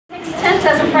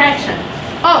this as a fraction.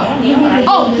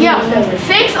 Yeah.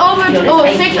 6 over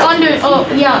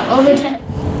 10.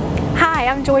 Hi,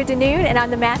 I'm Joy DeNoon, and I'm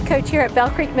the math coach here at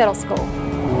Bell Creek Middle School.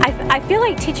 I feel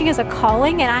like teaching is a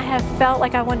calling, and I have felt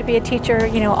like I wanted to be a teacher,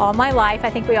 all my life. I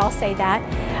think we all say that.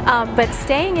 But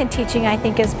staying in teaching, I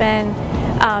think, has been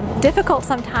difficult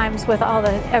sometimes with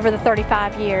over the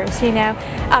 35 years,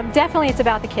 Definitely it's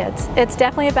about the kids. It's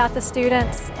definitely about the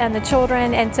students and the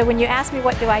children. And so when you ask me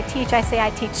what do I teach, I say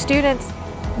I teach students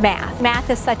math. Math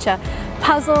is such a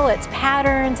puzzle, it's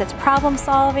patterns, it's problem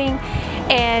solving,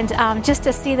 and just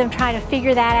to see them trying to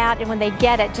figure that out, and when they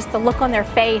get it, just the look on their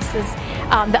face is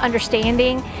the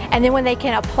understanding, and then when they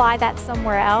can apply that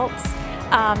somewhere else.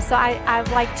 So I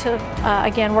like to,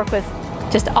 again, work with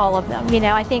just all of them.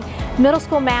 I think middle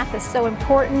school math is so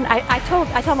important. I tell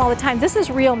them all the time, this is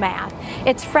real math.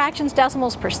 It's fractions,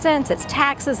 decimals, percents, it's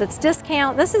taxes, it's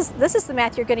discount. This is the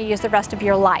math you're going to use the rest of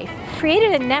your life.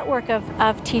 Created a network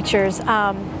of teachers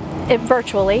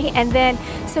virtually, and then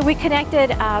so we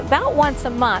connected about once a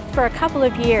month for a couple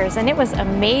of years, and it was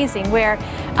amazing, where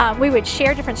we would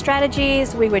share different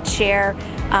strategies, we would share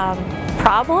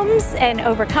problems and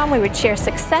overcome, we would share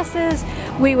successes,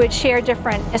 we would share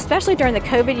different, especially during the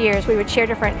COVID years, we would share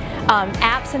different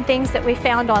apps and things that we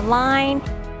found online.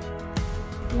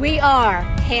 We are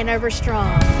Hanover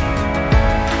Strong.